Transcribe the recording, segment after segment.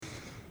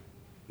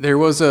There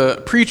was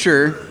a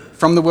preacher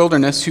from the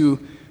wilderness who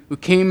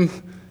came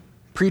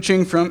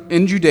preaching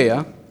in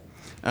Judea.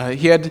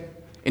 He had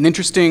an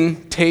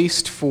interesting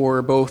taste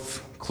for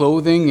both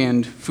clothing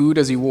and food,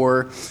 as he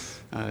wore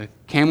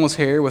camel's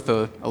hair with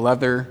a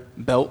leather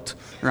belt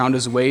around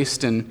his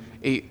waist and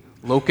ate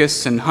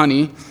locusts and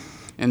honey.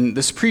 And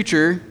this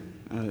preacher,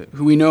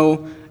 who we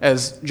know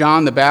as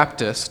John the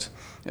Baptist,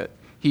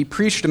 he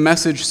preached a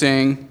message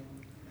saying,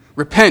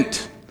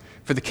 "Repent,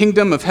 for the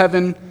kingdom of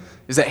heaven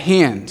is at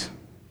hand."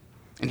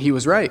 And he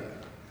was right.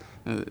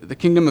 The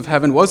kingdom of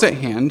heaven was at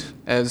hand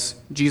as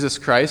Jesus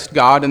Christ,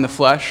 God in the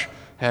flesh,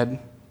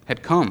 had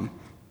come.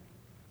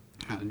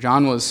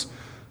 John was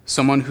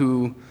someone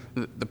who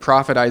the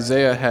prophet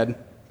Isaiah had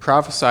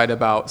prophesied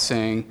about,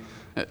 saying,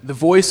 "The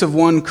voice of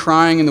one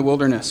crying in the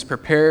wilderness,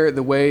 prepare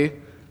the way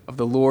of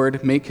the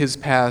Lord, make his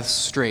paths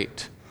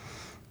straight."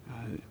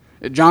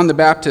 John the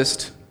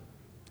Baptist,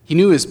 he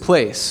knew his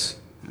place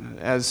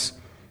as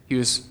he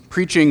was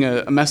preaching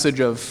a message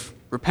of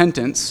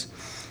repentance.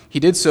 He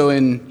did so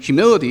in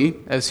humility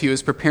as he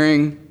was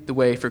preparing the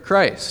way for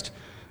Christ.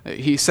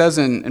 He says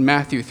in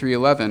Matthew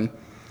 3:11,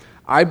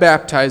 "I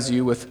baptize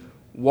you with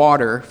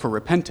water for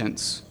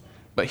repentance,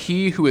 but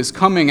he who is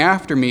coming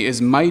after me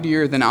is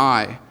mightier than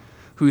I,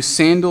 whose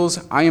sandals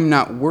I am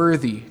not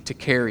worthy to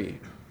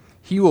carry.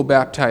 He will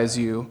baptize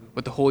you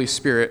with the Holy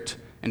Spirit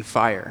and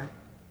fire."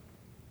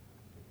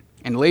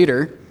 And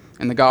later,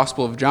 in the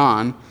Gospel of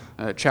John,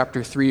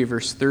 chapter 3,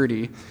 verse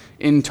 30,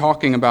 in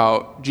talking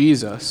about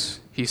Jesus,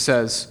 he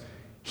says,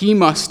 "He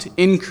must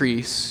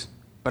increase,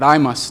 but I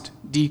must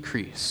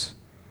decrease."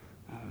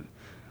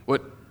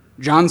 What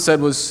John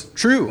said was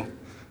true.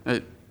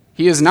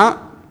 He is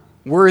not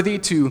worthy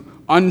to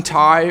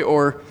untie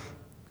or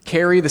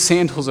carry the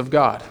sandals of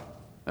God,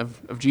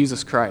 of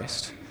Jesus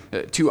Christ.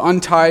 To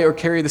untie or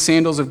carry the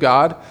sandals of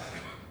God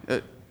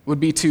would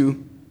be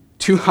too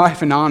high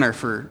of an honor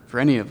for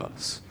any of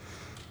us.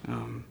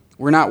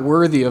 We're not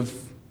worthy of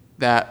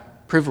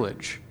that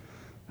privilege.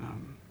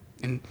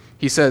 And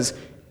he says,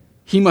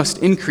 "He must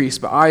increase,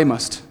 but I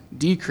must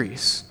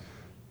decrease."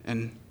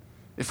 And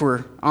if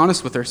we're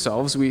honest with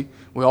ourselves, we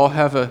all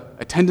have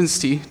a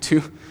tendency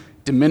to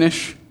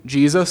diminish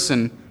Jesus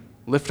and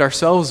lift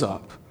ourselves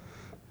up.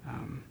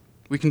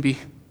 We can be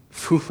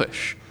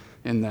foolish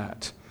in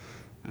that.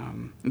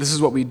 This is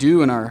what we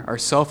do in our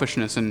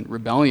selfishness and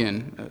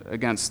rebellion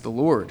against the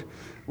Lord.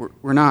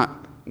 We're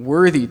not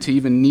worthy to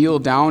even kneel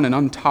down and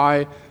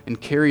untie and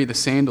carry the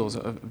sandals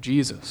of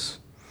Jesus.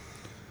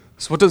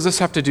 So what does this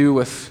have to do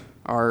with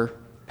our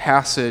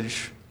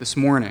passage this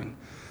morning?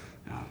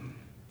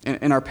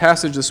 In our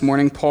passage this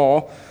morning,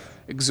 Paul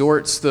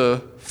exhorts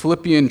the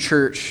Philippian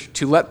church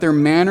to let their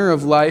manner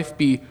of life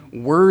be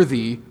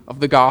worthy of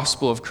the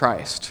gospel of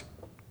Christ.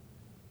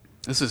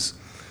 This is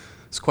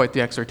quite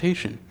the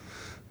exhortation.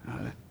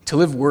 To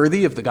live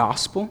worthy of the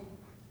gospel?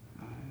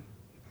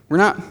 We're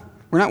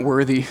not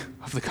worthy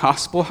of the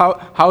gospel.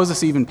 How is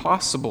this even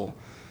possible?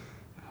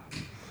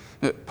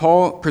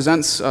 Paul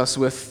presents us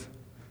with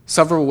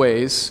several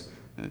ways,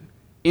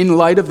 in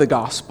light of the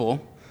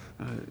gospel,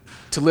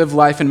 to live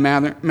life in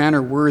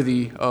manner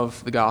worthy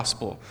of the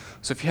gospel.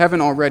 So if you haven't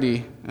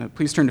already,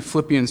 please turn to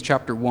Philippians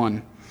chapter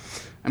 1.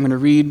 I'm going to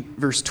read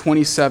verse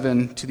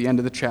 27 to the end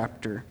of the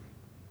chapter.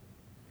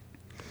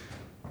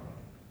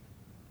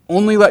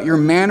 "Only let your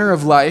manner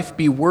of life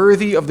be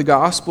worthy of the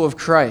gospel of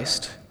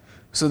Christ,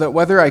 so that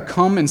whether I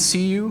come and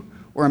see you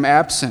or am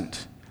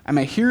absent, I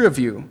may hear of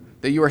you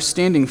that you are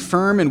standing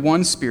firm in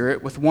one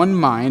spirit, with one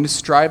mind,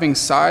 striving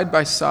side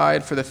by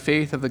side for the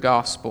faith of the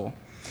gospel,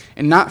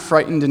 and not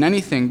frightened in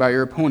anything by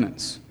your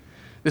opponents.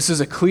 This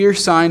is a clear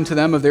sign to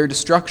them of their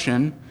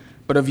destruction,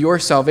 but of your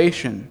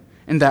salvation,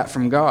 and that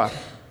from God.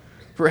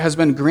 For it has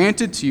been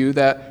granted to you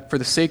that for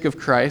the sake of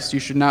Christ you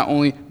should not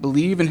only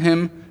believe in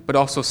him, but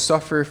also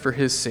suffer for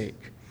his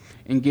sake,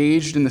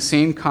 engaged in the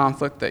same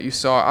conflict that you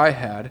saw I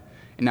had,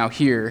 and now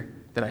hear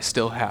that I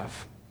still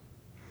have."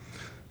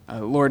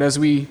 Lord, as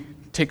we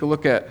take a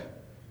look at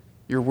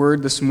your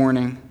word this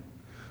morning,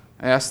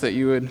 I ask that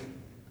you would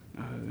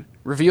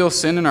reveal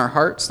sin in our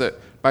hearts, that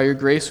by your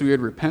grace we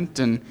would repent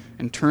and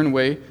turn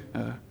away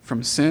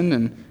from sin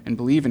and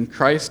believe in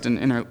Christ,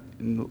 and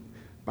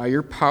by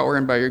your power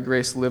and by your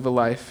grace live a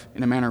life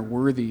in a manner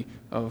worthy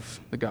of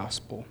the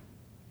gospel.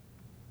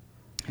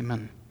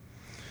 Amen.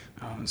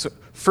 So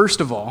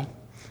first of all,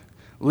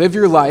 live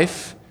your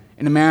life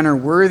in a manner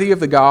worthy of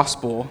the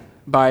gospel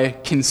by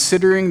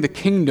considering the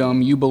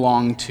kingdom you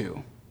belong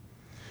to.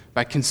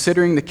 By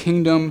considering the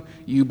kingdom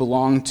you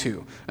belong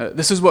to.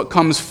 This is what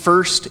comes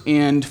first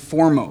and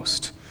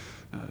foremost.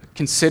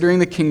 Considering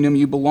the kingdom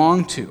you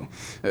belong to.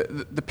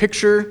 The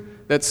picture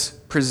that's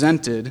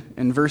presented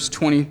in verse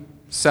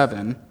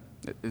 27,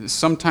 is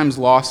sometimes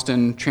lost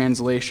in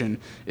translation,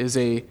 is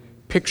a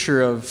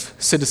picture of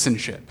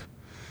citizenship.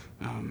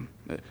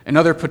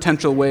 Another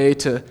potential way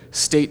to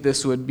state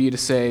this would be to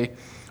say,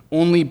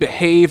 only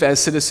behave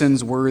as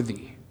citizens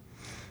worthy.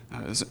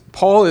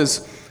 Paul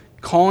is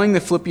calling the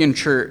Philippian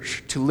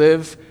church to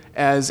live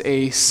as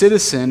a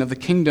citizen of the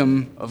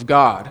kingdom of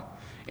God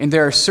And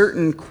there are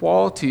certain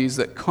qualities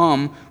that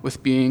come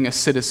with being a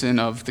citizen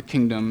of the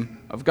kingdom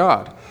of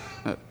God.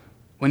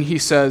 When he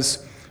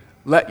says,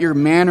 let your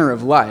manner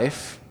of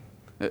life,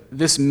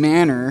 this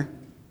manner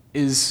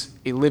is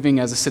a living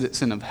as a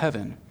citizen of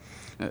heaven.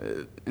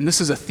 And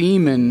this is a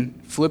theme in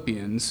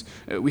Philippians.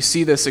 We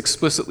see this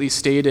explicitly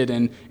stated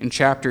in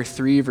chapter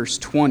 3, verse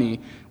 20,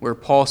 where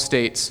Paul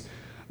states,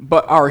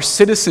 but our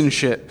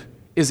citizenship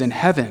is in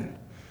heaven,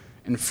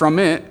 and from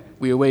it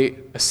we await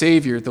a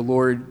Savior, the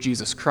Lord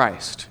Jesus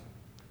Christ.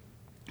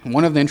 And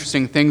one of the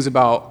interesting things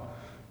about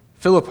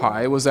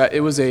Philippi was that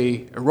it was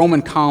a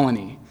Roman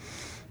colony.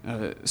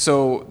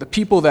 So the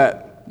people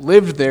that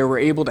lived there were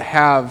able to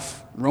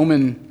have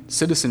Roman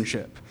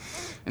citizenship.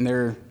 And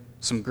there are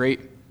some great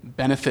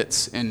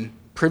benefits and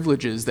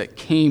privileges that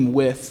came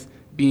with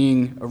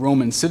being a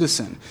Roman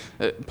citizen.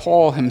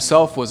 Paul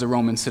himself was a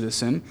Roman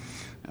citizen,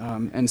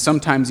 and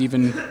sometimes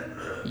even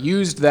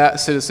used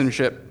that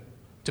citizenship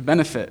to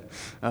benefit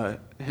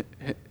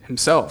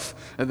himself.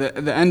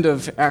 The end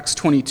of Acts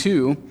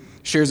 22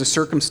 shares a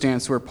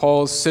circumstance where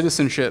Paul's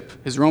citizenship,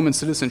 his Roman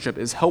citizenship,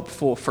 is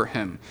helpful for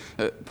him.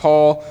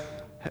 Paul,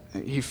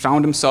 he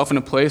found himself in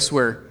a place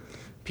where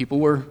people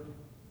were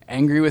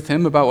angry with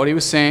him about what he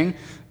was saying,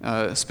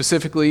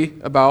 specifically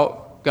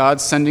about God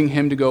sending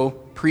him to go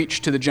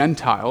preach to the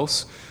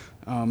Gentiles.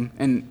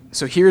 And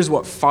so here's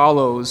what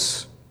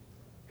follows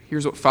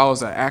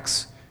that.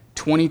 Acts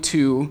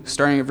 22,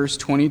 starting at verse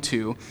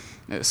 22,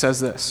 it says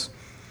this.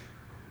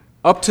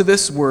 Up to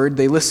this word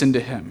they listened to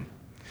him.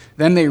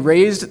 Then they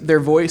raised their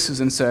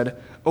voices and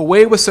said,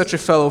 away with such a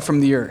fellow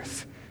from the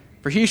earth,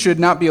 for he should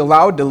not be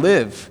allowed to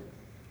live.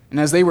 And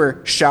as they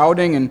were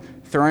shouting and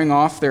throwing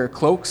off their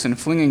cloaks and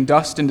flinging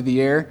dust into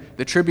the air,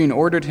 the tribune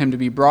ordered him to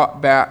be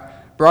brought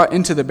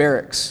into the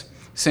barracks,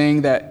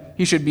 saying that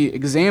he should be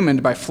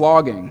examined by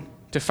flogging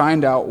to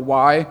find out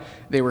why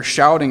they were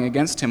shouting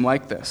against him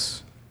like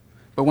this.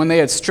 But when they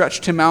had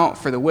stretched him out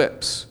for the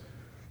whips,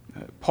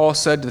 Paul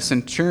said to the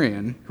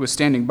centurion who was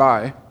standing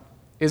by,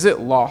 is it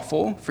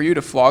lawful for you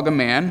to flog a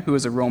man who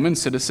is a Roman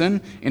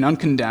citizen and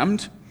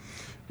uncondemned?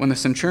 When the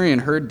centurion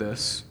heard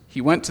this,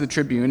 he went to the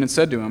tribune and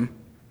said to him,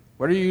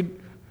 What are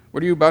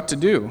you about to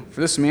do?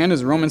 For this man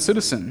is a Roman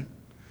citizen.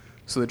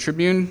 So the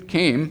tribune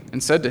came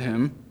and said to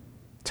him,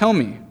 tell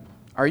me,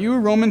 are you a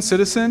Roman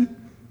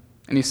citizen?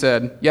 And he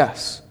said,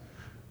 yes.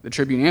 The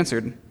tribune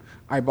answered,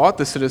 I bought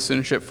the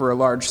citizenship for a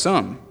large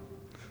sum.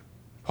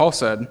 Paul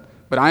said,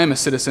 but I am a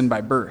citizen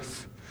by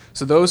birth.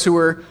 So those who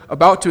were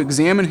about to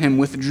examine him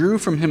withdrew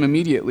from him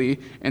immediately,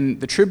 and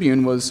the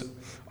tribune was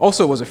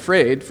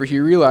afraid, for he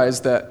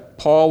realized that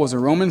Paul was a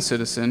Roman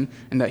citizen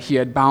and that he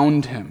had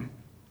bound him.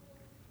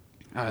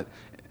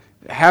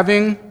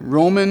 Having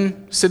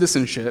Roman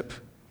citizenship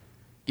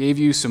gave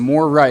you some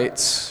more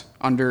rights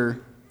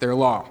under their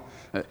law.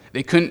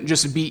 They couldn't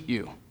just beat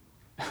you.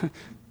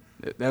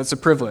 That's a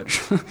privilege.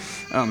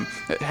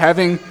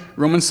 Having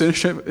Roman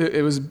citizenship,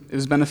 it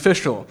was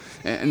beneficial.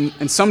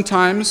 And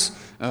sometimes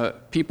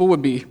people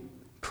would be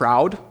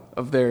proud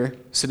of their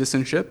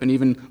citizenship and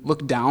even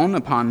look down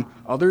upon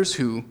others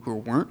who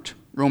weren't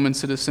Roman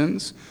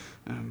citizens.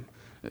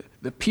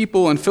 The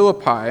people in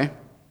Philippi,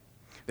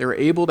 they were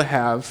able to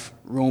have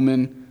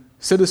Roman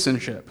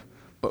citizenship.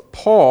 But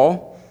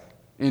Paul,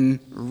 in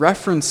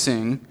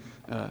referencing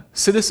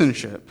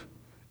citizenship,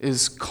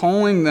 is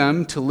calling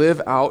them to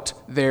live out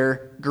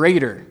their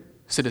greater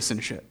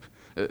citizenship,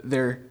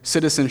 their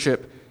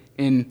citizenship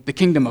in the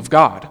kingdom of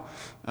God.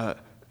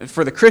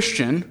 For the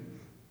Christian,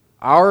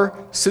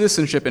 our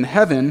citizenship in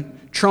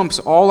heaven trumps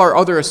all our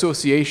other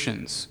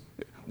associations.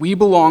 We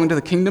belong to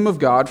the kingdom of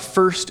God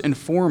first and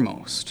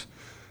foremost.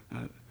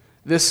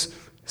 This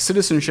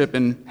citizenship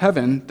in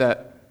heaven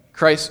that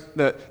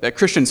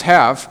Christians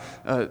have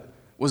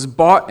was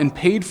bought and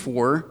paid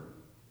for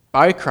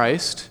by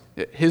Christ.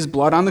 His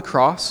blood on the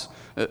cross,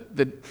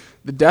 the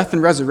death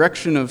and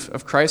resurrection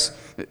of Christ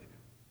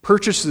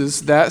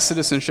purchases that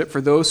citizenship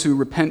for those who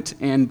repent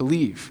and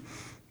believe.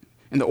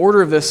 And the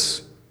order of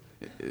this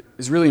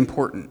is really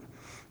important.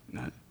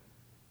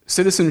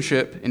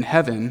 Citizenship in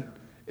heaven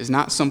is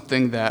not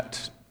something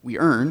that we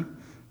earn.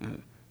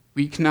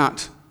 We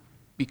cannot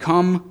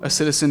become a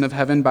citizen of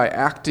heaven by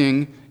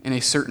acting in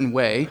a certain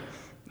way.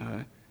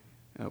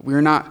 We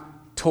are not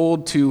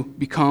told to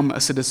become a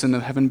citizen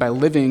of heaven by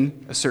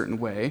living a certain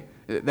way.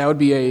 That would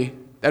be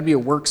a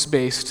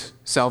works-based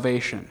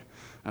salvation.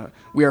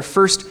 We are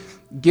first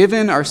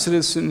given our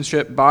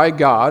citizenship by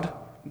God,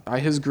 by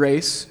His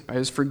grace, by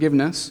His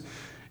forgiveness,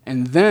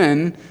 and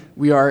then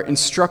we are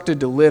instructed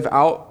to live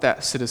out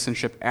that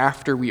citizenship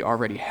after we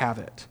already have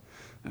it.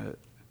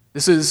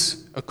 This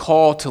is a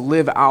call to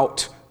live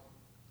out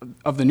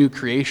of the new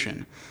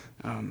creation,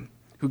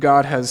 who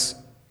God has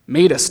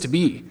made us to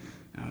be.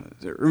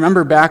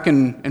 Remember back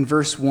in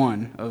verse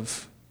 1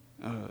 of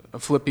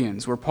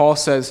Philippians, where Paul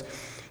says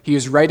he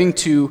is writing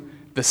to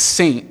the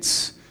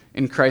saints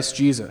in Christ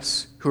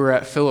Jesus who are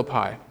at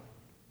Philippi.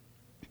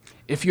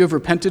 If you have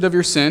repented of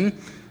your sin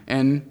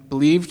and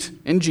believed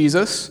in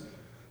Jesus,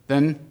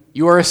 then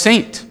you are a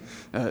saint.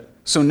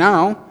 So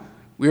now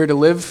we are to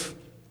live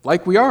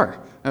like we are.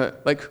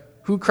 like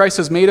who Christ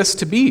has made us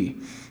to be.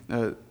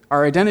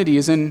 Our identity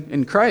is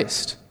in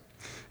Christ.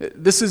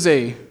 This is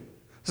a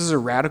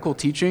radical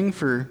teaching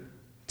for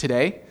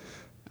today,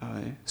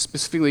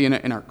 specifically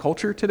in our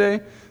culture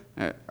today.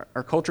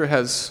 Our culture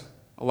has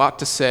a lot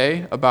to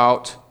say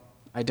about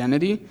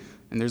identity,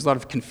 and there's a lot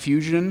of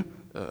confusion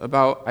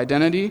about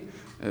identity.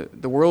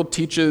 The world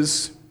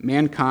teaches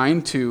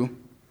mankind to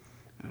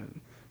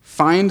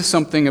find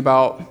something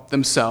about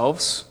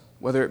themselves,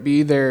 whether it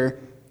be their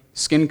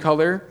skin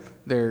color,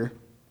 their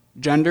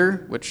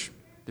gender, which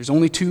there's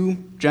only 2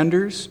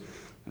 genders,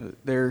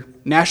 their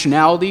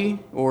nationality,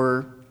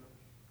 or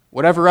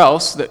whatever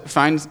else that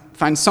finds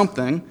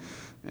something.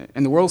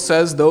 And the world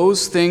says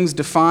those things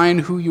define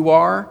who you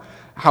are,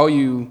 how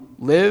you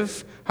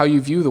live, how you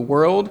view the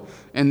world,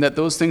 and that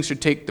those things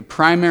should take the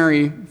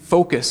primary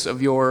focus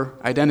of your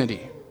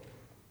identity.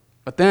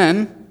 But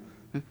then,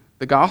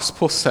 the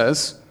gospel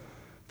says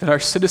that our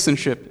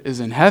citizenship is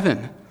in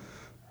heaven,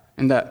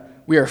 and that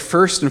we are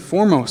first and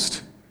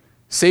foremost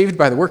saved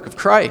by the work of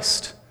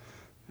Christ.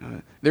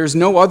 There's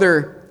no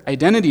other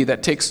identity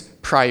that takes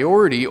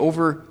priority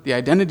over the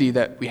identity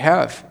that we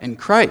have in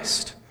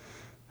Christ.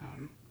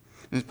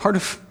 And part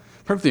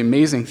of the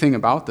amazing thing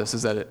about this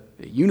is that it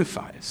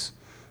unifies.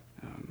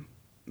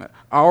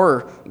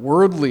 Our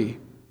worldly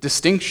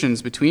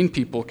distinctions between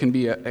people can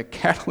be a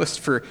catalyst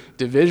for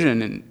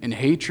division and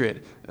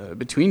hatred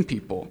between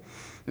people.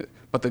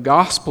 But the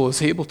gospel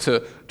is able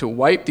to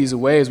wipe these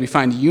away as we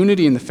find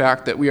unity in the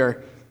fact that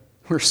we're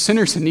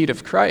sinners in need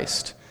of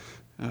Christ.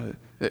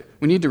 That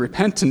we need to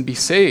repent and be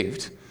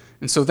saved.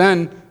 And so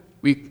then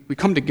we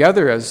come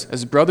together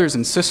as brothers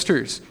and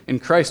sisters in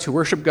Christ who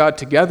worship God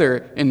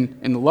together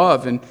in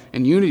love and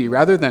in unity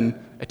rather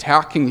than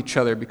attacking each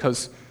other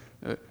because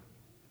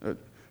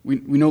we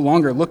no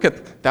longer look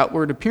at that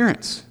outward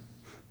appearance.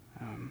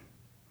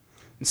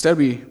 Instead,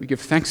 we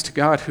give thanks to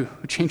God who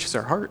changes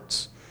our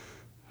hearts.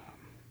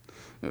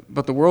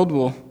 But the world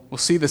will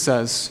see this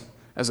as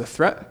a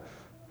threat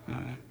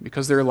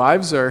because their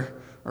lives are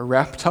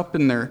wrapped up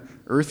in their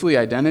earthly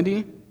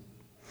identity.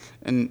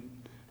 And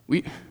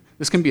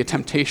this can be a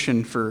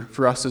temptation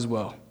for us as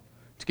well,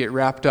 to get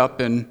wrapped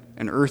up in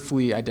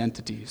earthly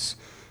identities.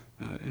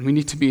 And we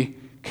need to be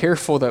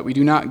careful that we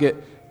do not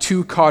get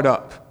too caught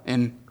up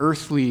in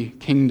earthly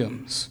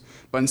kingdoms,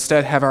 but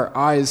instead have our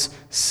eyes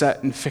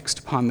set and fixed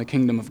upon the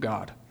kingdom of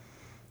God.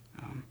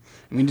 And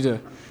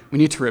we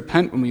need to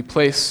repent when we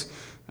place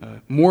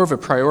more of a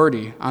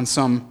priority on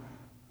some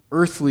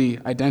earthly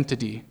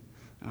identity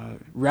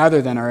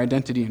rather than our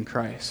identity in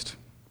Christ.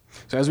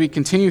 So as we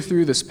continue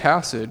through this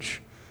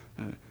passage,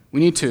 we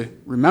need to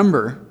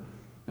remember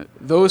that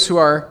those who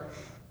are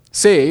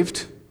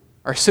saved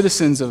are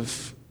citizens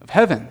of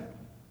heaven.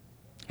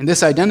 And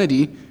this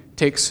identity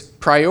takes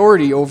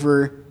priority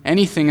over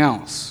anything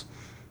else.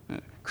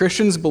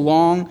 Christians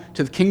belong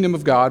to the kingdom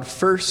of God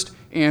first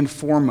and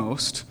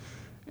foremost,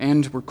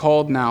 and we're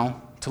called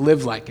now to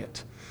live like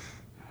it.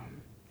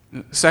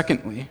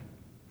 Secondly,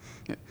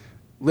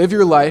 live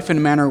your life in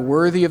a manner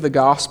worthy of the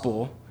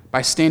gospel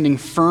by standing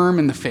firm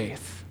in the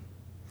faith.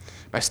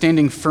 By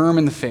standing firm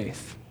in the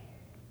faith.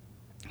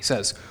 He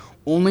says,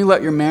 "Only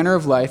let your manner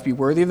of life be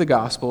worthy of the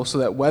gospel, so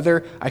that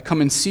whether I come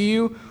and see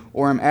you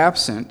or am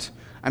absent,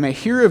 I may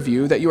hear of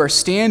you that you are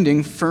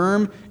standing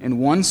firm in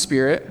one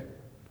spirit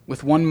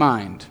with one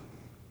mind."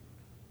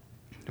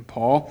 And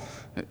Paul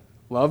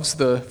loves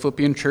the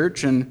Philippian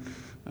church, and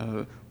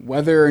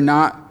whether or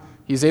not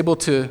he's able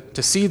to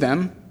see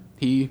them,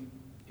 he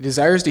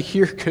desires to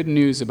hear good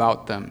news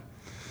about them.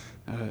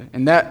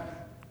 And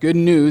that good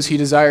news he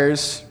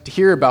desires to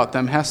hear about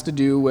them has to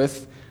do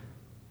with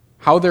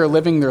how they're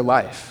living their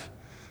life,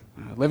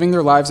 living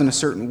their lives in a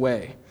certain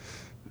way.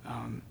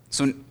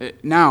 So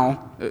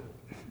now,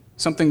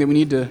 something that we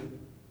need to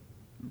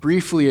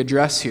briefly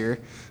address here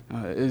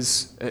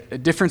is a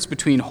difference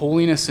between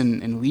holiness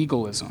and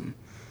legalism.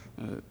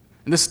 And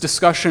this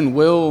discussion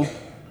will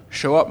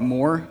show up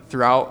more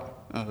throughout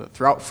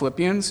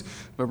Philippians,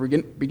 but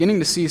we're beginning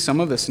to see some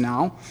of this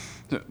now.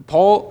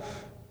 Paul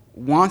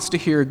wants to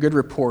hear a good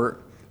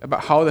report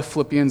about how the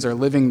Philippians are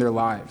living their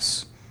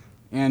lives.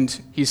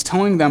 And he's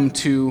telling them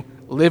to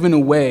live in a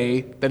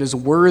way that is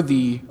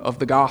worthy of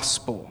the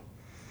gospel.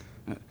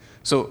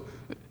 So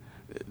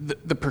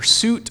the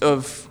pursuit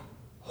of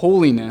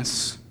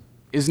holiness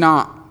is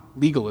not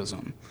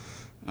legalism.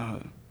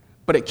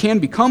 But it can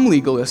become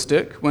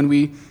legalistic when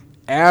we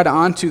add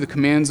on to the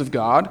commands of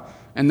God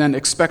and then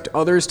expect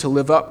others to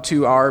live up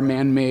to our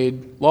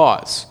man-made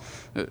laws.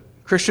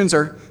 Christians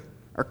are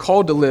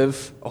called to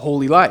live a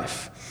holy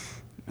life.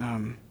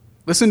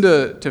 Listen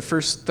to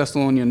 1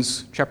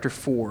 Thessalonians chapter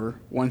 4,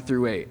 1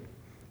 through 8. It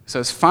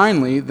says,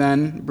 "Finally,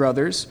 then,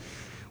 brothers,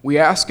 we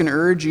ask and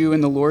urge you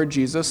in the Lord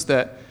Jesus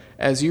that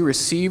as you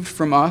received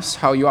from us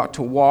how you ought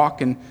to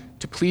walk and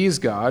to please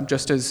God,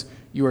 just as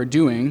you are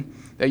doing,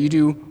 that you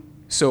do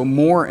so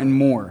more and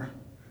more.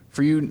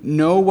 For you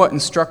know what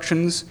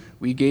instructions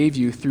we gave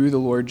you through the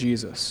Lord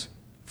Jesus.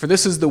 For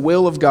this is the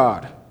will of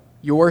God,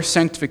 your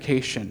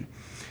sanctification,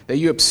 that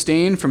you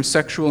abstain from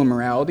sexual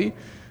immorality,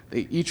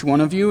 that each one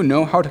of you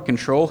know how to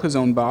control his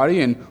own body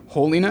in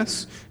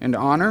holiness and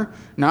honor,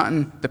 not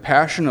in the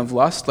passion of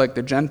lust like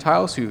the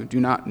Gentiles who do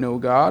not know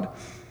God,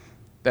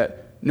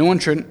 that no one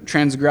should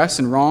transgress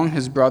and wrong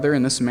his brother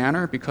in this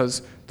manner,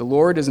 because the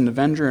Lord is an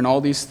avenger in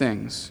all these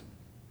things.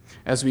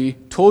 As we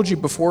told you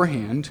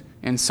beforehand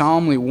and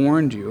solemnly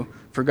warned you,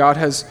 for God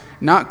has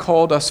not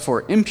called us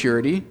for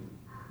impurity,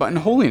 but in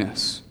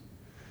holiness.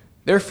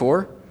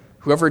 Therefore,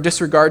 whoever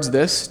disregards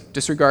this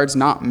disregards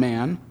not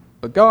man,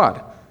 but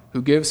God,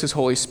 who gives his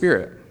Holy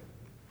Spirit.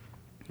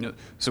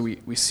 So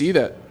we see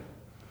that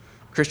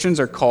Christians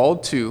are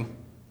called to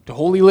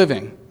holy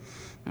living,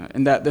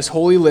 and that this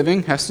holy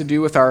living has to do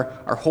with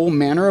our whole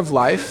manner of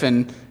life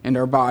and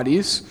our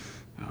bodies.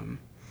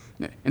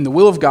 And the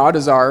will of God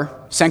is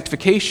our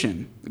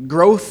sanctification.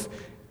 Growth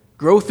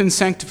in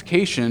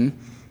sanctification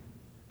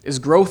is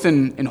growth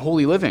in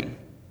holy living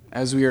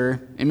as we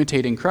are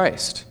imitating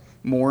Christ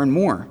more and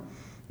more.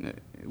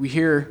 We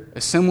hear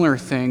a similar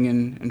thing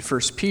in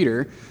 1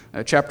 Peter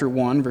chapter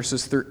 1,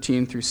 verses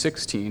 13 through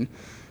 16. It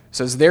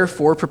says,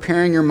 "Therefore,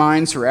 preparing your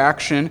minds for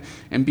action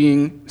and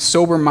being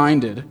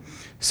sober-minded,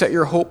 set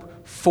your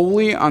hope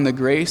fully on the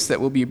grace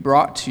that will be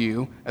brought to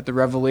you at the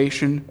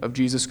revelation of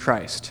Jesus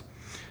Christ.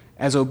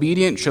 As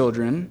obedient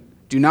children,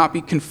 do not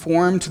be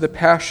conformed to the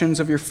passions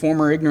of your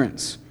former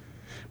ignorance,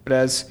 but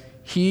as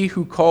he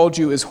who called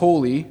you is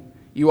holy,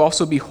 you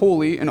also be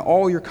holy in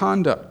all your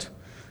conduct,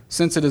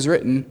 since it is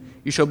written,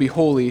 'You shall be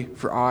holy,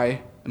 for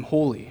I am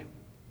holy.'"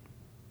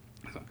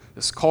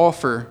 This call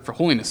for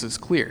holiness is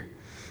clear.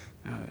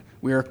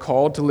 We are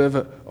called to live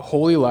a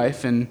holy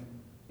life in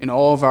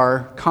all of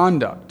our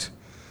conduct.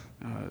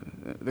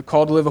 The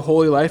call to live a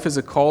holy life is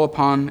a call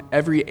upon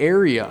every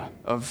area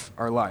of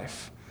our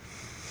life.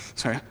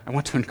 So I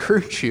want to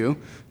encourage you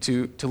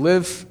to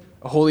live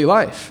a holy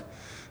life.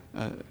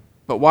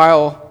 But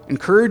while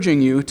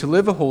encouraging you to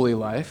live a holy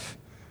life,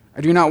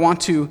 I do not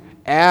want to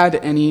add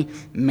any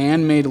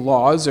man-made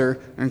laws or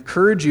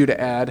encourage you to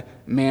add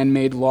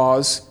man-made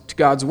laws to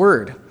God's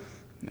word.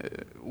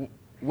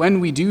 When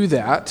we do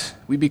that,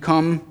 we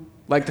become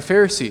like the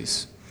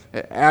Pharisees,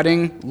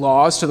 adding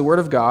laws to the word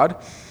of God,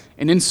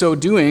 and in so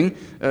doing,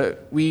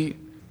 we're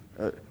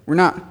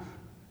not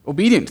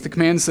obedient to the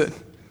commands that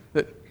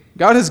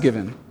God has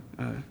given.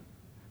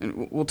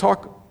 And we'll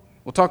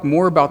talk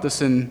more about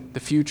this in the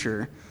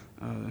future.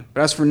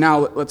 But as for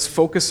now, let's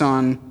focus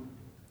on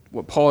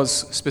what Paul has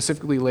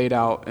specifically laid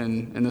out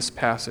in this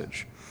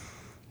passage.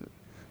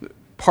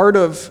 Part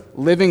of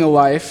living a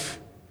life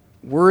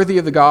worthy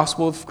of the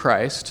gospel of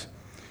Christ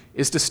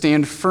is to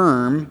stand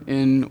firm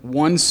in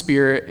one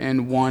spirit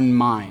and one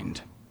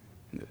mind.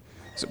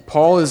 So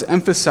Paul is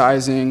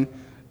emphasizing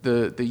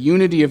the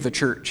unity of the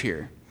church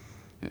here.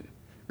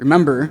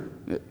 Remember,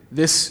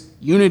 this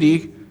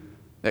unity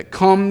that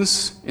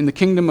comes in the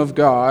kingdom of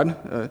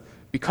God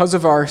because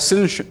of our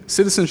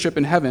citizenship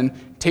in heaven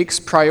takes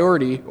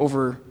priority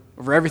over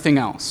everything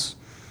else.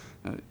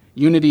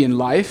 Unity in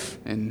life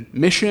and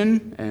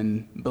mission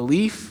and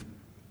belief.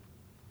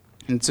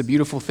 And it's a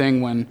beautiful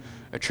thing when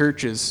a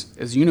church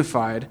is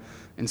unified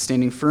and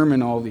standing firm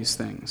in all these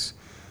things.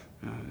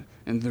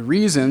 And the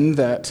reason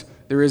that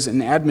there is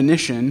an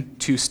admonition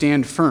to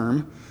stand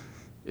firm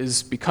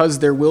is because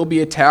there will be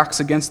attacks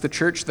against the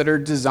church that are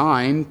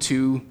designed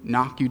to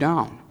knock you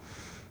down.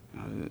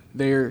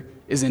 There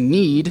is a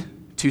need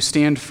to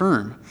stand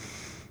firm.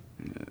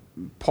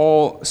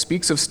 Paul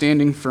speaks of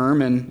standing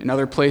firm in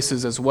other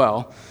places as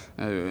well.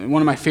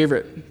 One of my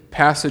favorite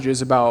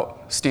passages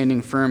about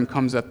standing firm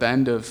comes at the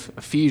end of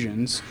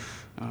Ephesians.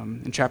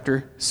 In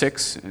chapter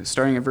 6,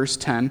 starting at verse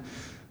 10, it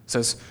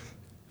says,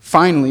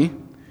 "Finally,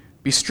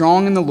 be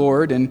strong in the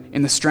Lord and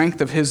in the strength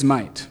of his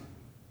might."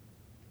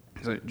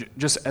 So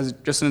just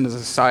as an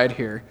aside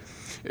here,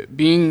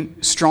 being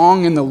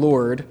strong in the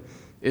Lord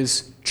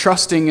is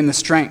trusting in the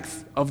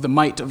strength of the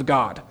might of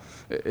God.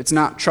 It's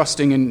not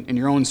trusting in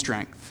your own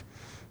strength.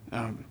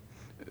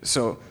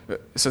 So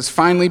it says,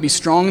 "Finally, be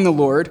strong in the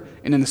Lord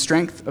and in the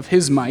strength of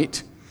his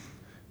might.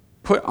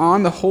 Put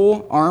on the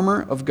whole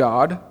armor of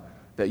God,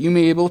 that you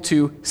may be able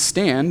to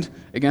stand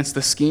against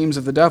the schemes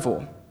of the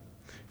devil.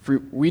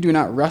 For we do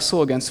not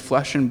wrestle against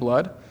flesh and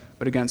blood,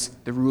 but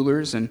against the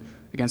rulers and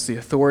against the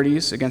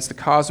authorities, against the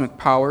cosmic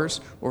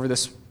powers over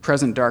this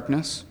present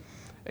darkness,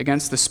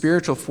 against the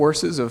spiritual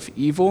forces of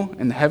evil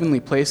in the heavenly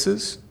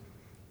places.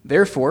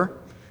 Therefore,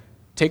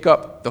 take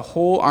up the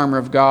whole armor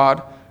of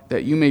God,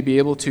 that you may be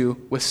able to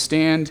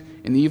withstand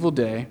in the evil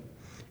day,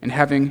 and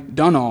having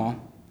done all,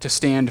 to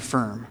stand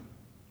firm."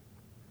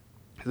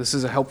 This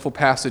is a helpful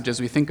passage as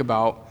we think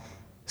about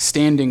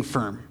standing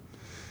firm.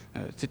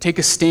 To take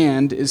a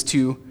stand is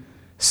to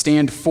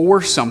stand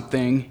for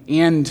something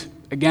and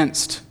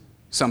against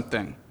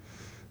something.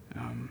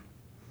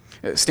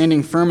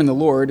 Standing firm in the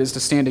Lord is to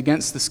stand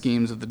against the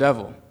schemes of the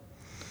devil.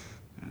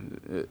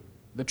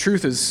 The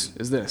truth is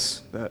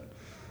this,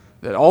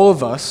 that all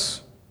of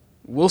us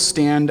will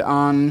stand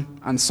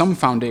on some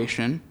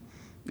foundation,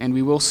 and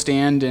we will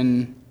stand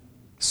in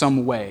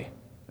some way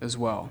as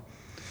well.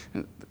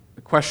 The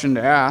the question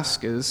to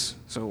ask is,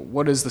 so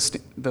what is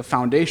the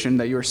foundation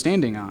that you are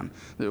standing on?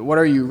 What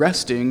are you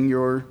resting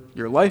your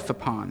life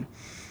upon?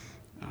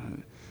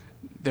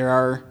 There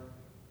are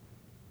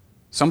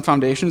some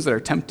foundations that are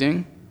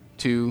tempting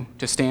to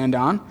stand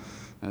on,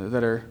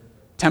 that are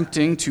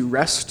tempting to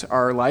rest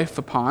our life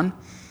upon.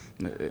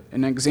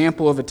 An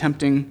example of a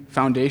tempting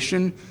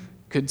foundation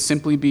could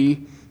simply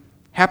be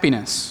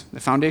happiness, the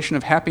foundation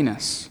of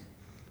happiness.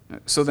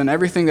 So then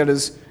everything that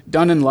is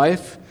done in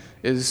life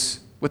is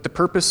with the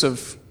purpose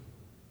of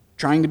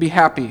trying to be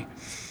happy.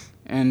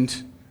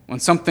 And when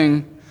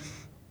something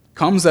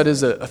comes that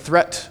is a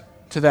threat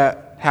to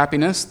that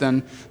happiness,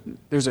 then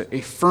there's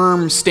a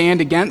firm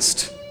stand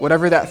against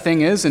whatever that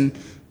thing is, and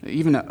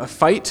even a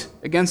fight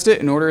against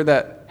it in order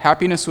that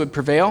happiness would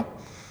prevail.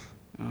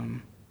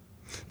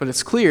 But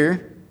it's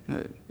clear,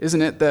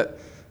 isn't it, that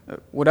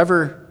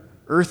whatever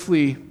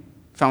earthly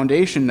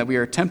foundation that we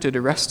are tempted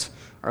to rest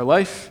our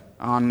life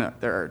on,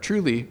 there are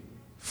truly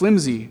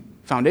flimsy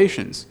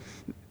foundations.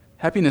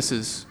 Happiness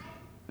is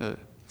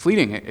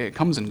fleeting. It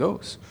comes and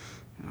goes.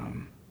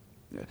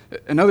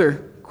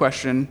 Another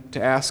question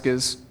to ask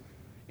is,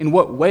 in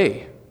what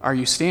way are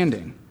you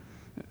standing?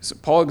 So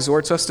Paul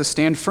exhorts us to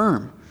stand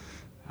firm.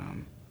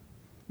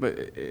 But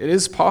it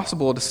is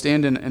possible to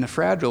stand in a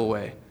fragile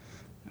way.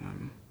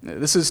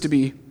 This is to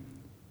be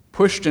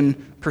pushed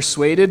and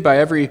persuaded by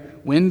every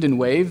wind and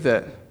wave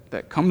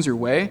that comes your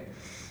way.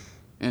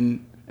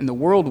 And the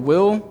world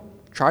will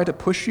try to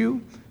push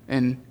you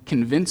and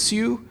convince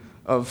you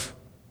of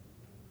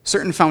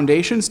certain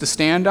foundations to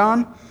stand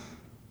on.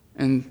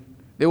 And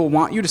they will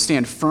want you to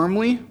stand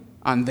firmly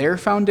on their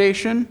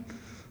foundation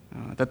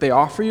that they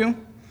offer you.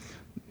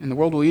 And the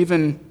world will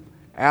even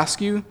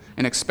ask you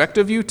and expect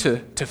of you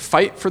to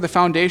fight for the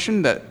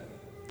foundation that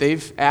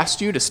they've asked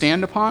you to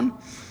stand upon.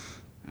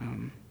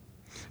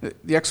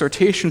 The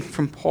exhortation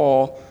from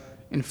Paul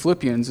in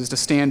Philippians is to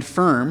stand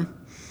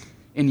firm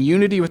in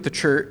unity with the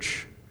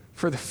church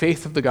for the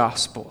faith of the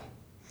gospel.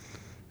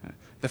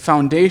 The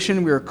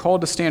foundation we are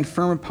called to stand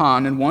firm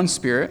upon in one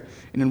spirit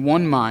and in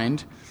one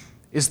mind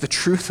is the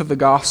truth of the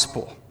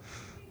gospel.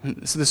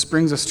 So this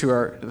brings us to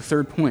the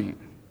third point.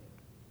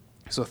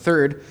 So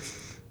third,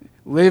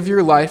 live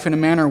your life in a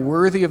manner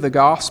worthy of the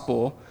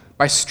gospel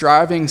by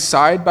striving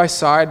side by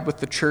side with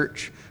the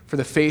church for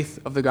the faith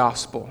of the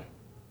gospel.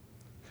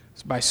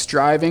 So by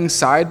striving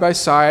side by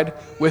side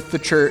with the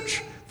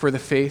church for the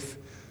faith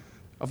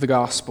of the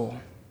gospel.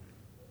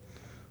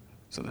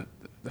 So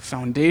the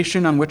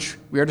foundation on which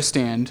we are to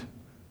stand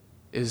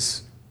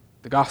is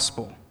the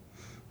gospel.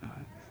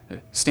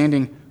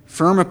 Standing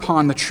firm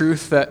upon the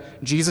truth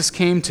that Jesus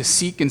came to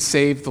seek and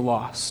save the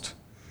lost.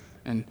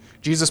 And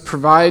Jesus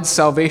provides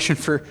salvation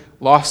for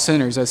lost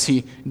sinners as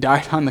he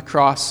died on the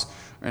cross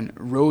and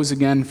rose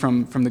again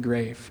from the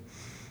grave.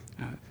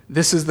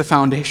 This is the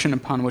foundation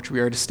upon which we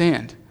are to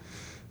stand.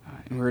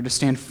 And we are to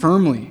stand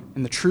firmly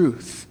in the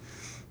truth.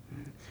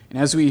 And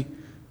as we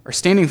are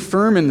standing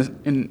firm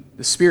in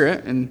the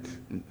Spirit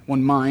and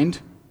one mind,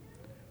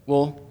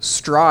 we'll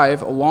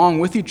strive along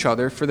with each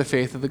other for the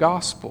faith of the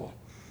gospel.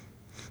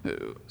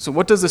 So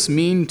what does this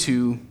mean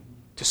to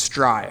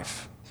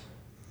strive?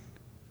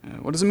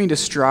 What does it mean to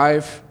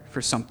strive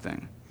for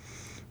something?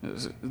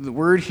 The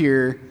word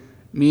here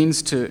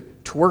means to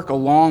work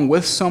along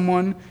with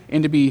someone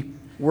and to be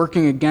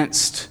working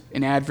against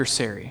an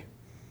adversary.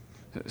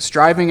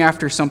 Striving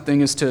after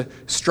something is to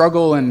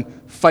struggle and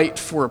fight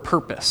for a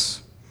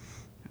purpose.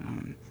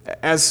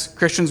 As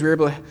Christians,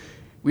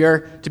 we are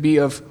to be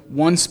of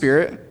one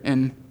spirit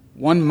and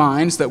one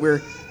mind, so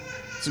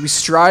we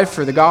strive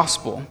for the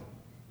gospel.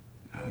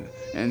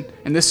 And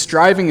this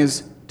striving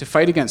is to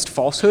fight against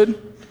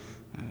falsehood,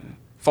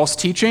 false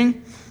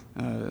teaching,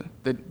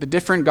 the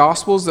different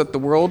gospels that the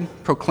world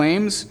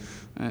proclaims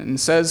and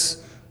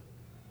says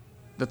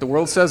that the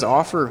world says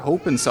offer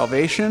hope and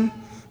salvation.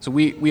 So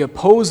we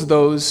oppose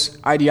those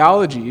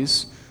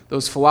ideologies,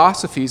 those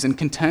philosophies, and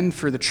contend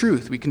for the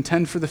truth. We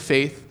contend for the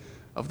faith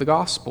of the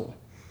gospel.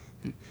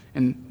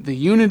 And the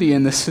unity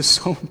in this is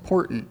so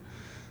important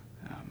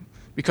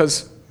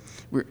because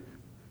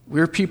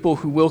we're people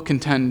who will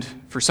contend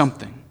for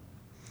something.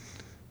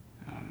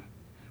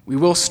 We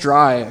will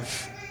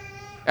strive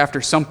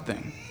after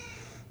something.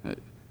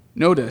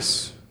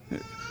 Notice,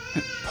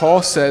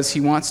 Paul says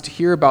he wants to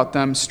hear about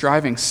them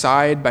striving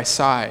side by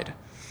side.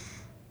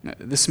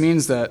 This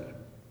means that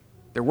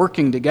they're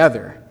working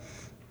together.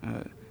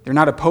 They're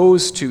not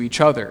opposed to each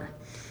other.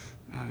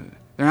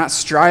 They're not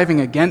striving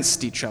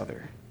against each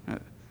other.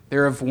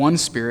 They're of one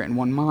spirit and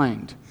one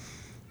mind.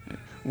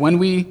 When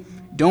we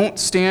don't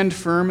stand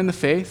firm in the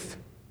faith,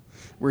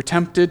 we're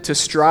tempted to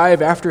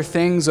strive after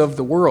things of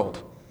the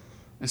world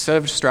instead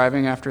of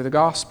striving after the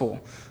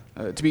gospel,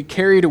 to be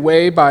carried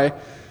away by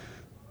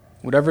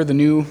whatever the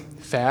new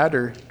fad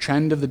or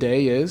trend of the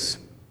day is,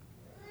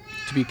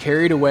 to be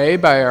carried away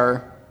by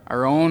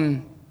our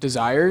own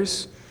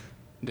desires,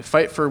 and to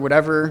fight for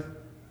whatever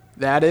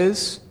that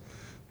is.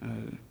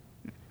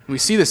 We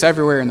see this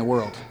everywhere in the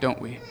world,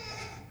 don't we?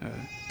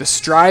 The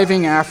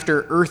striving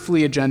after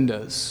earthly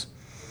agendas.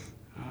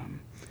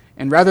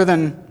 And rather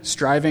than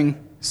striving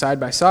side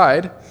by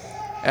side,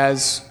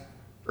 as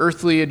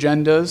earthly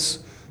agendas,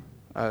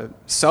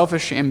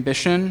 selfish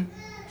ambition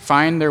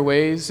find their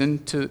ways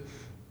into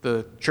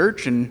the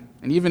church and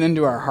even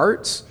into our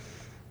hearts,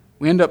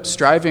 we end up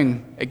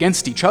striving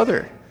against each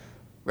other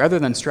rather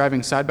than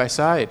striving side by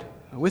side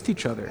with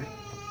each other.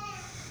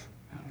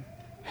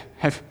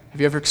 Have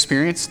you ever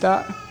experienced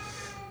that?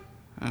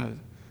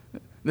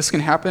 This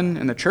can happen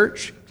in the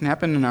church, it can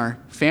happen in our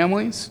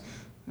families.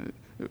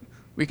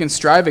 We can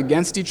strive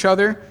against each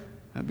other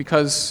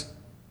because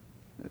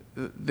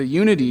the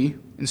unity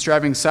in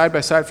striving side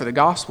by side for the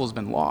gospel has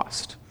been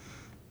lost.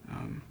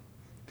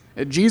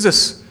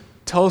 Jesus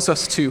tells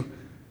us to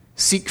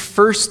seek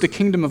first the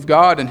kingdom of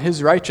God and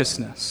his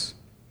righteousness.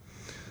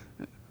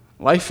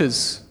 Life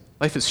is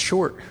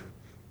short.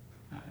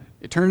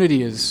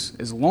 Eternity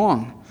is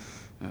long.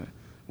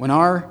 When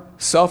our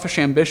selfish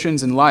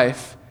ambitions in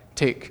life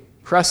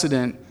take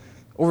precedent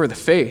over the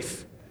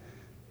faith,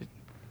 it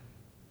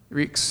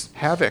wreaks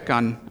havoc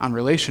on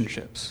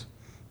relationships.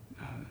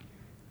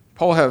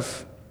 Paul will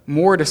have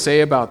more to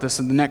say about this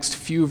in the next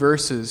few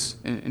verses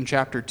in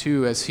chapter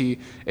 2 as he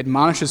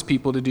admonishes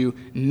people to do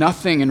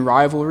nothing in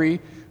rivalry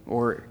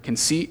or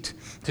conceit,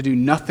 to do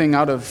nothing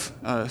out of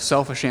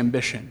selfish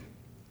ambition.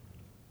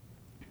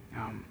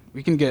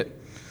 We can get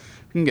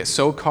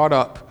so caught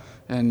up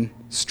in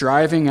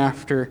striving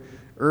after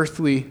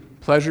earthly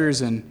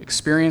pleasures and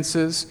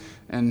experiences,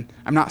 and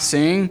I'm not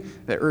saying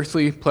that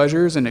earthly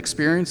pleasures and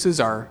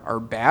experiences are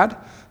bad.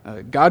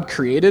 God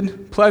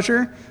created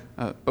pleasure,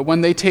 but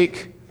when they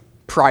take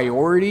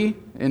priority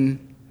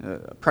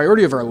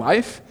of our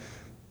life,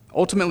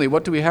 ultimately,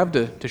 what do we have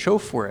to show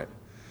for it?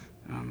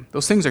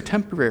 Those things are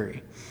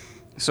temporary.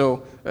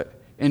 So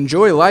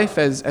enjoy life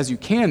as you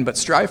can, but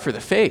strive for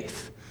the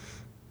faith.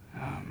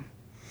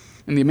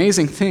 And the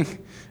amazing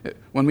thing,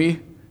 when we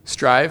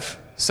strive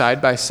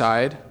side by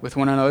side with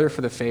one another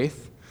for the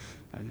faith,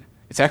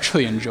 it's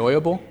actually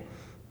enjoyable.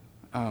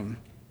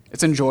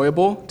 It's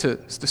enjoyable to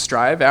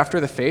strive after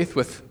the faith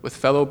with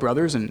fellow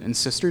brothers and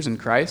sisters in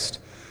Christ.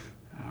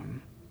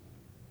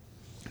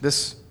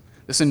 This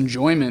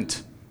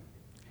enjoyment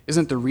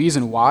isn't the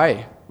reason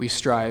why we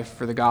strive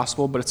for the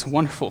gospel, but it's a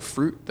wonderful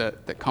fruit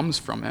that comes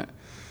from it.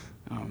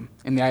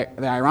 And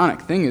the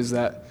ironic thing is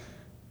that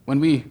when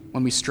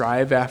we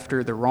strive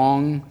after the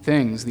wrong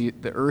things, the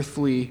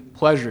earthly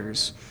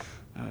pleasures,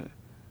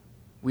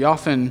 we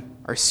often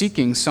are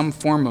seeking some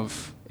form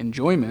of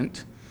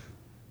enjoyment,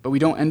 but we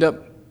don't end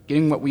up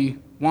getting what we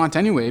want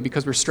anyway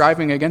because we're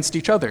striving against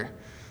each other.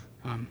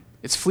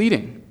 It's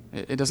fleeting.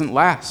 It doesn't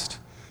last.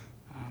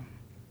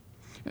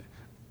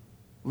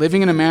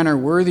 Living in a manner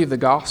worthy of the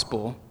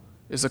gospel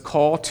is a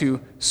call to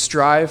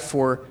strive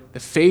for the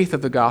faith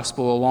of the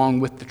gospel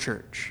along with the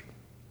church.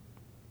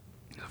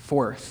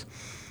 Fourth,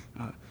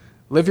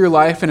 live your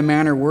life in a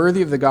manner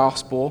worthy of the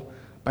gospel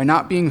by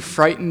not being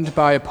frightened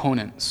by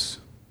opponents.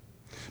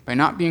 By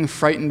not being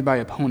frightened by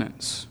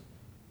opponents.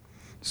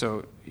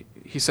 So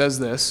he says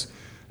this,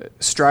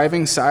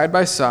 striving side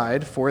by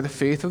side for the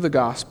faith of the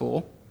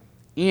gospel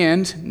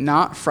and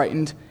not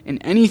frightened in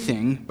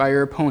anything by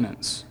your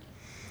opponents.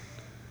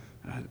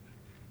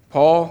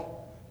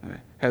 Paul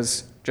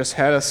has just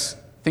had us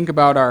think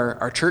about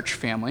our church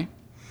family,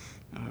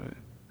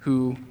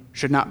 who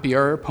should not be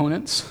our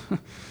opponents,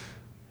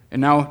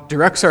 and now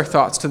directs our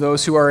thoughts to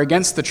those who are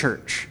against the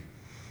church.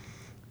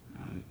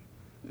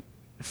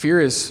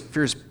 Fear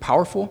is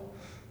powerful.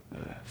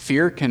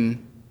 Fear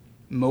can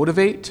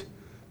motivate.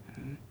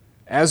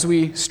 As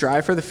we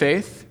strive for the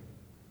faith,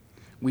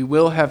 we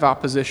will have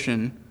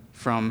opposition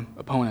from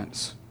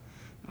opponents.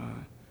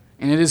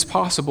 And it is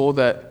possible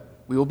that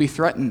we will be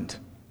threatened.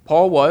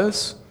 Paul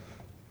is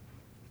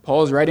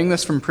writing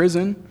this from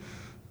prison.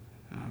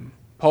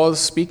 Paul is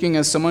speaking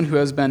as someone who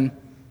has been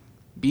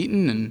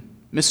beaten and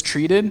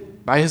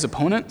mistreated by his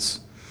opponents.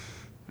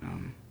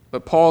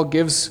 But Paul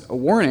gives a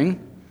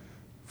warning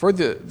for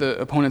the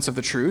opponents of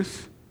the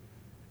truth,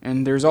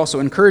 and there's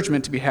also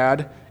encouragement to be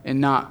had in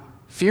not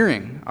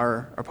fearing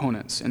our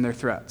opponents and their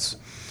threats.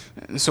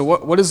 And so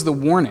what is the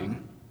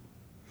warning?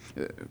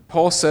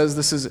 Paul says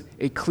this is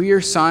a clear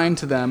sign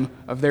to them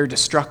of their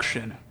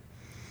destruction.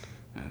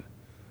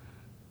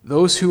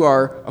 Those who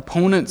are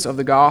opponents of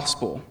the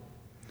gospel,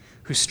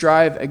 who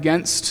strive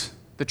against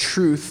the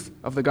truth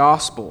of the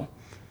gospel,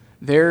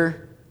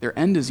 their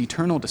end is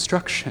eternal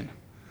destruction.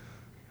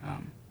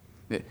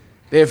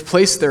 They have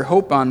placed their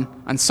hope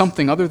on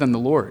something other than the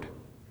Lord.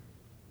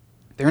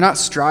 They're not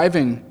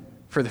striving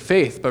for the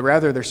faith, but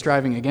rather they're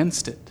striving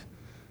against it.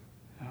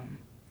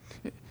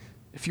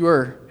 If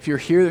you're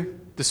here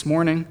this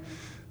morning,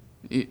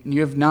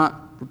 you have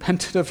not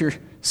repented of your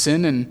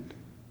sin and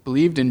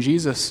believed in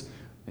Jesus,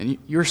 and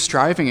you're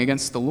striving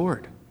against the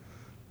Lord.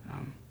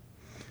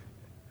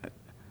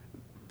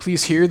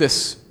 Please hear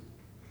this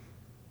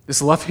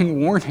loving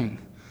warning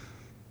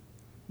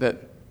that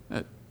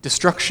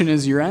destruction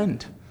is your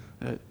end.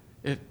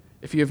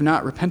 If you have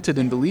not repented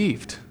and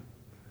believed,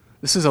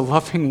 this is a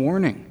loving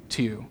warning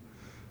to you.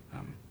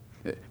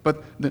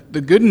 But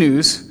the good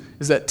news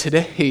is that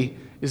today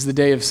is the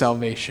day of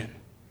salvation.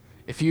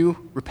 If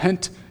you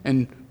repent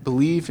and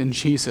believe in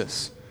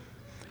Jesus,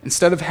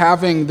 instead of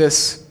having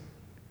this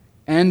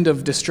end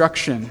of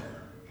destruction,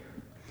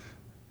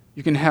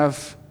 you can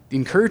have the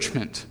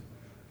encouragement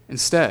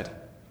instead.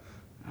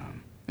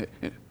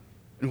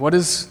 And what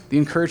is the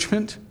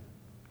encouragement?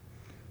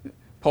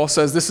 Paul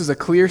says this is a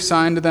clear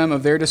sign to them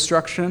of their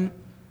destruction,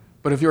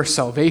 but of your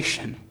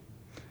salvation,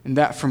 and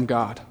that from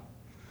God.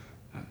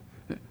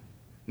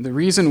 The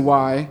reason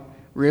why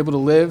we're able to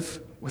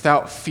live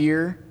without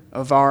fear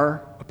of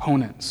our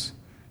opponents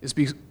is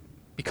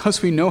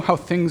because we know how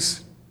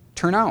things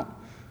turn out.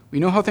 We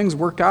know how things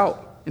work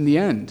out in the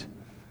end,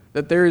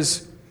 that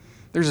there's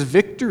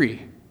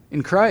victory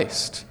in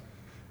Christ.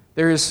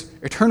 There is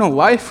eternal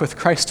life with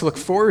Christ to look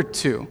forward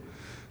to.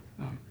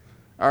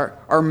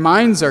 Our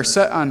minds are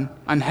set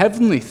on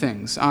heavenly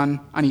things, on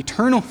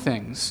eternal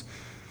things.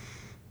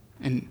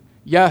 And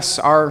yes,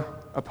 our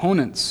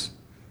opponents,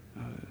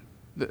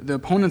 the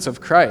opponents of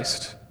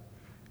Christ,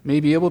 may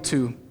be able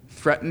to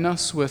threaten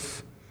us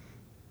with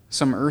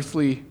some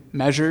earthly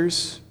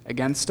measures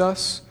against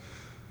us,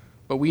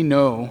 but we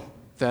know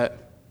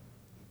that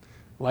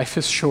life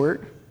is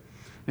short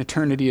and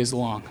eternity is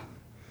long.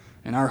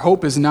 And our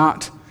hope is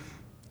not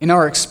in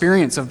our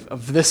experience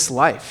of this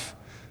life.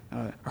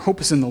 Our hope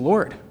is in the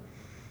Lord.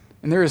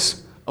 And there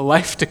is a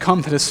life to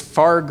come that is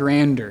far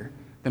grander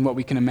than what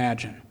we can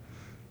imagine.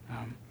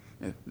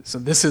 So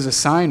this is a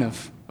sign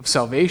of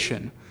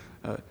salvation,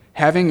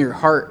 having your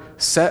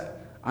heart set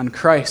on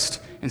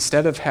Christ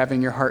instead of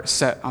having your heart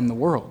set on the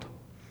world.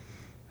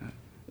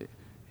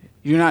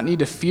 You do not need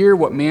to fear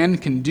what man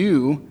can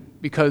do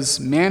because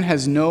man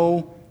has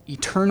no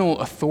eternal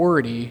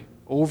authority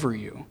over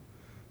you,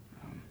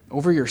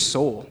 over your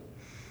soul.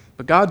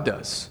 But God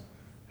does.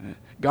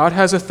 God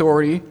has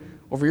authority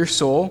over your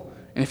soul,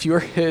 and if you are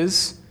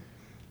His,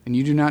 then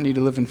you do not need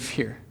to live in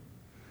fear.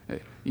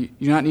 You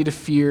do not need to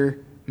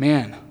fear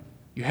man.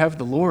 You have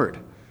the Lord.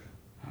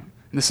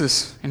 And this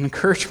is an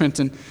encouragement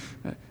and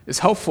is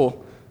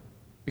helpful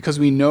because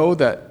we know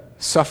that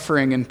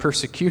suffering and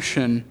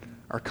persecution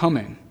are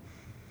coming,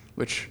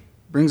 which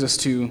brings us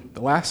to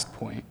the last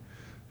point.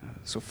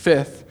 So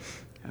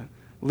fifth,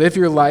 live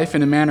your life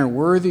in a manner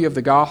worthy of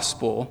the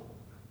gospel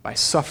by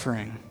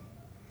suffering.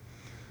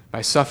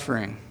 By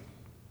suffering.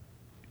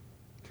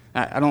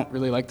 I don't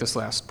really like this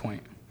last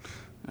point.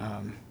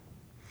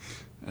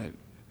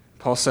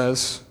 Paul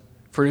says,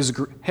 "For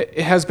it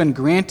has been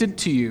granted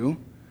to you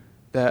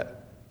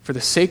that for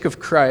the sake of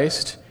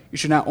Christ, you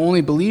should not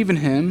only believe in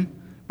Him,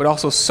 but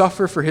also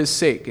suffer for His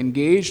sake,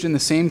 engaged in the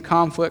same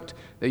conflict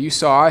that you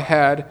saw I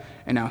had,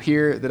 and now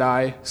hear that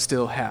I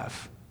still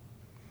have."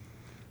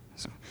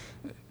 So,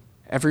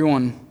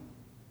 everyone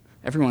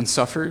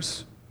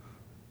suffers.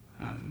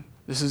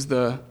 This is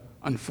the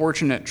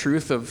unfortunate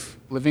truth of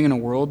living in a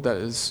world that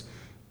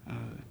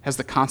has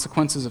the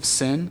consequences of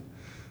sin.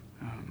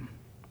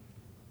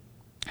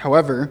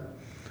 However,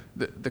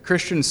 the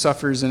Christian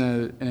suffers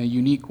in a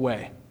unique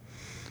way.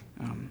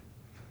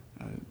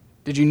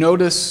 Did you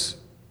notice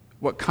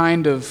what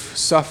kind of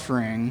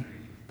suffering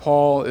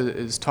Paul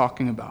is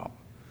talking about?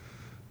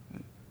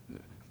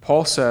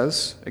 Paul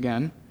says,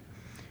 again,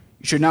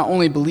 you should not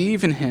only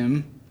believe in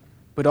Him,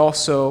 but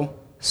also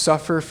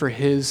suffer for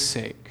His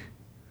sake.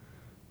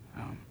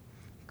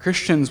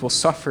 Christians will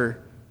suffer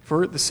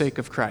for the sake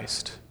of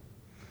Christ.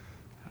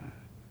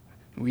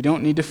 We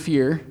don't need to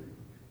fear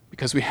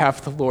because we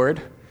have the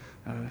Lord,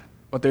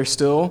 but there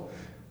still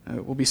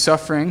will be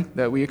suffering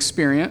that we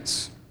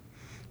experience.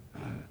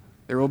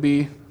 There will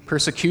be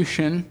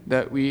persecution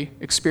that we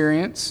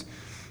experience.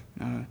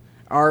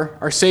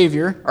 Our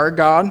Savior, our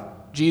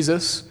God,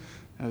 Jesus,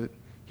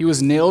 He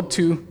was nailed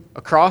to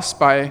a cross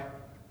by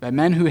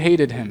men who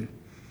hated Him.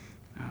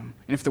 And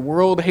if the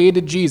world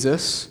hated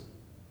Jesus,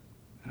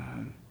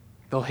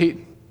 they'll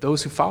hate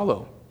those who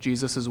follow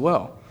Jesus as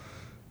well.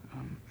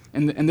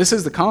 And this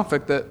is the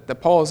conflict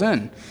that Paul is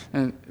in,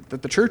 and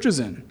that the church is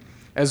in.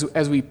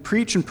 As we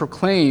preach and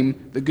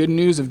proclaim the good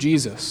news of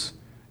Jesus,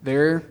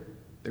 there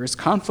is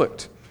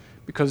conflict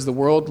because the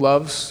world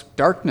loves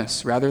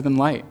darkness rather than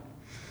light.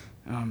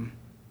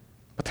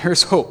 But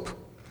there's hope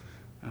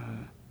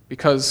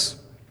because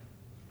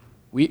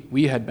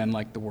we had been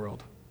like the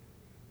world.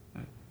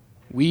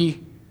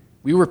 We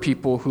were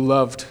people who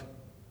loved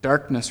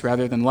darkness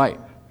rather than light.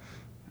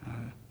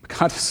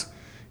 God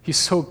He's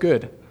so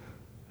good,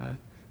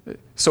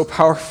 so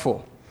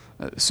powerful,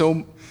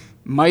 so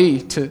mighty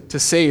to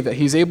save that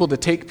He's able to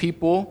take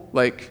people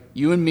like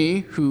you and me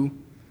who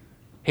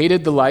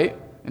hated the light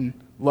and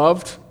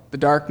loved the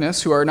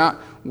darkness, who are not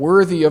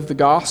worthy of the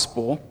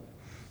gospel,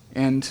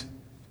 and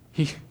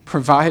He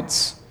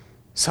provides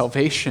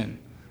salvation,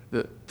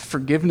 the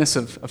forgiveness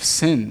of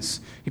sins.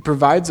 He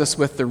provides us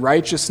with the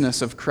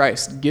righteousness of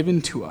Christ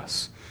given to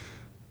us.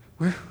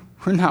 We're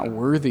not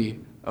worthy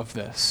of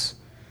this.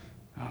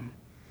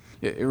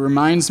 It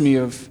reminds me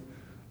of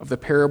the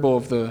parable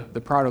of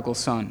the prodigal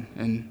son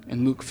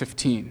in Luke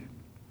 15.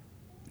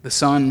 The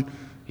son,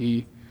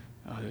 he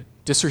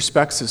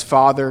disrespects his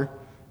father.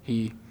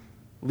 He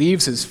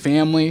leaves his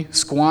family,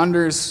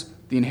 squanders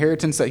the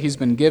inheritance that he's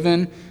been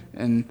given,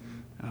 and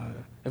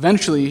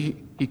eventually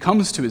he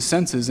comes to his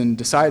senses and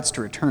decides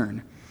to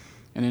return.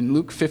 And in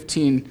Luke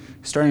 15,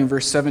 starting in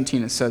verse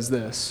 17, it says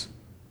this: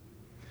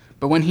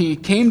 "But when he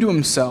came to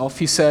himself,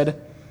 he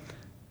said,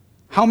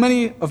 'How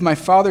many of my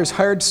father's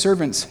hired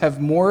servants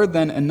have more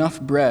than enough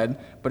bread,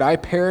 but I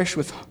perish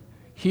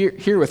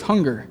here with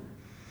hunger?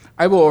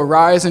 I will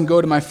arise and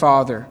go to my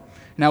father,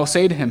 and I will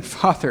say to him,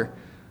 Father,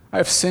 I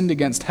have sinned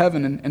against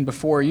heaven and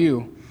before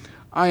you.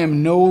 I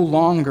am no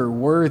longer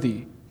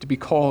worthy to be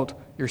called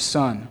your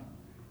son.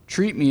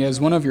 Treat me as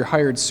one of your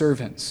hired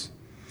servants.'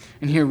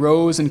 And he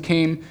arose and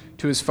came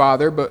to his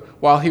father, but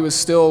while he was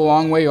still a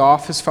long way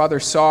off, his father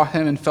saw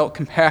him and felt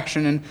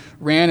compassion and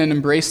ran and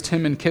embraced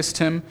him and kissed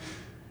him.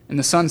 And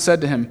the son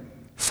said to him,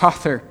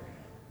 'Father,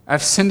 I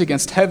have sinned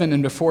against heaven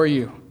and before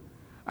you.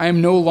 I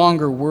am no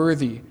longer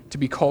worthy to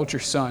be called your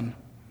son.'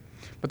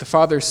 But the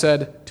father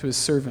said to his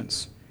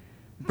servants,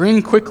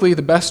 'Bring quickly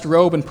the best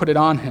robe and put it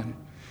on him,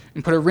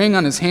 and put a ring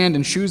on his hand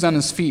and shoes on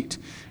his feet,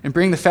 and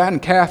bring the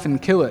fattened calf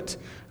and kill it,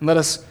 and let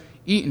us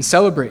eat and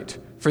celebrate.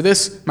 For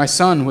this my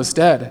son was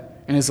dead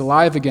and is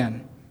alive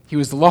again. He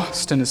was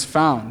lost and is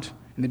found.'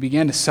 And they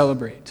began to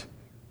celebrate."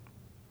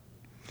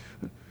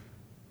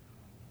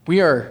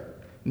 We are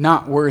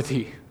not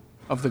worthy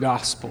of the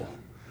gospel.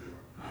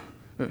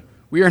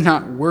 We are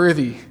not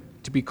worthy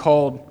to be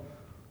called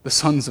the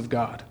sons of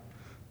God.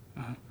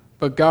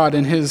 But God,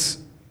 in His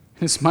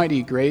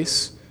mighty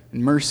grace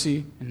and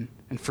mercy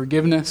and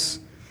forgiveness,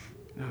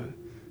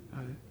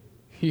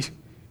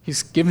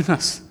 He's given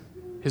us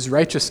His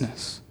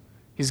righteousness.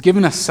 He's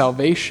given us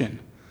salvation.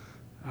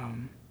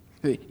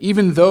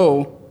 Even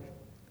though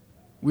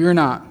we are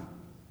not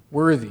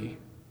worthy,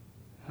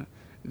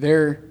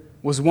 there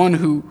was one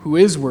who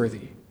is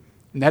worthy,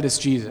 and that is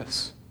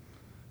Jesus.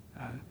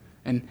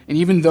 And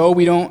even though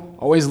we don't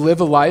always live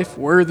a life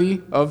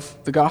worthy of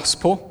the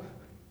gospel,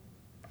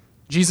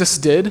 Jesus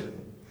did,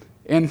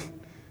 and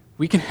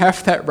we can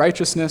have that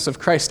righteousness of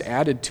Christ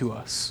added to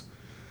us.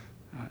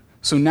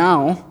 So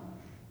now,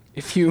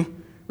 if you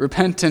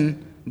repent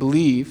and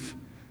believe,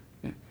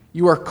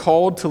 you are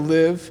called to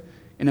live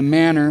in a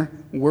manner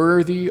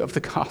worthy of the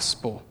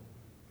gospel,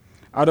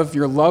 out of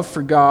your love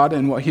for God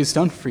and what He has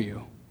done for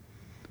you.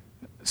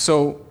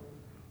 So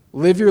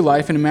live your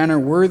life in a manner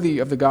worthy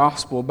of the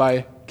gospel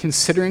by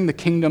considering the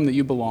kingdom that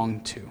you belong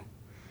to,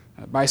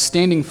 by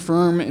standing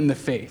firm in the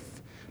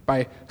faith,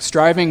 by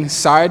striving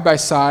side by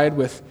side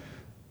with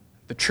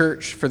the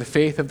church for the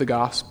faith of the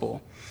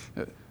gospel,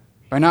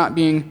 by not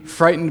being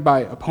frightened by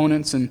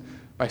opponents and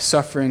by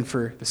suffering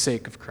for the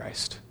sake of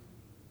Christ.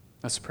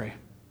 Let's pray.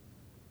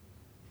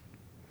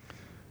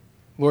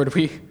 Lord,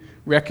 we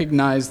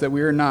recognize that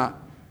we're not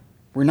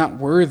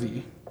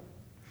worthy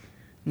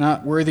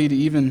to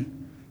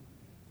even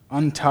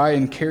untie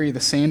and carry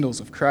the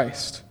sandals of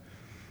Christ.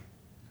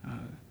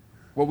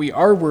 What we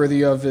are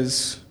worthy of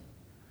is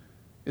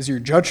your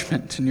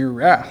judgment and your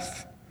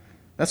wrath.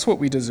 That's what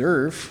we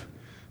deserve.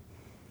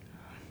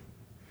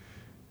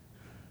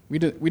 We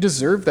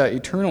deserve that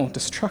eternal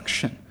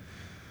destruction.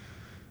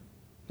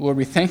 Lord,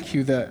 we thank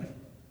you that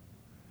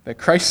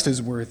Christ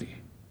is worthy,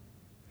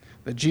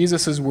 that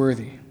Jesus is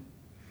worthy,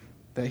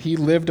 that He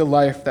lived a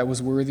life that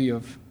was worthy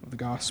of the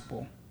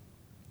gospel,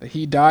 that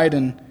He died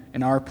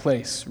in our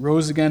place,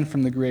 rose again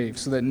from the grave,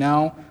 so that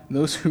now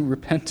those who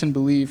repent and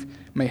believe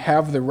may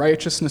have the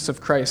righteousness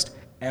of Christ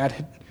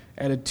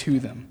added to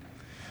them.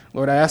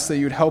 Lord, I ask that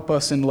you would help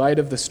us in light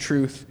of this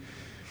truth,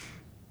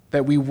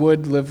 that we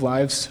would live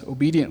lives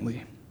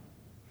obediently,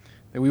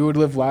 that we would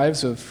live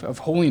lives of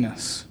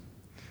holiness,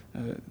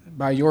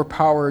 by your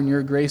power and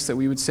your grace, that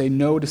we would say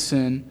no to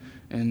sin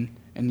and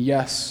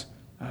yes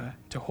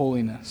to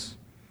holiness.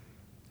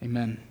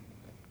 Amen.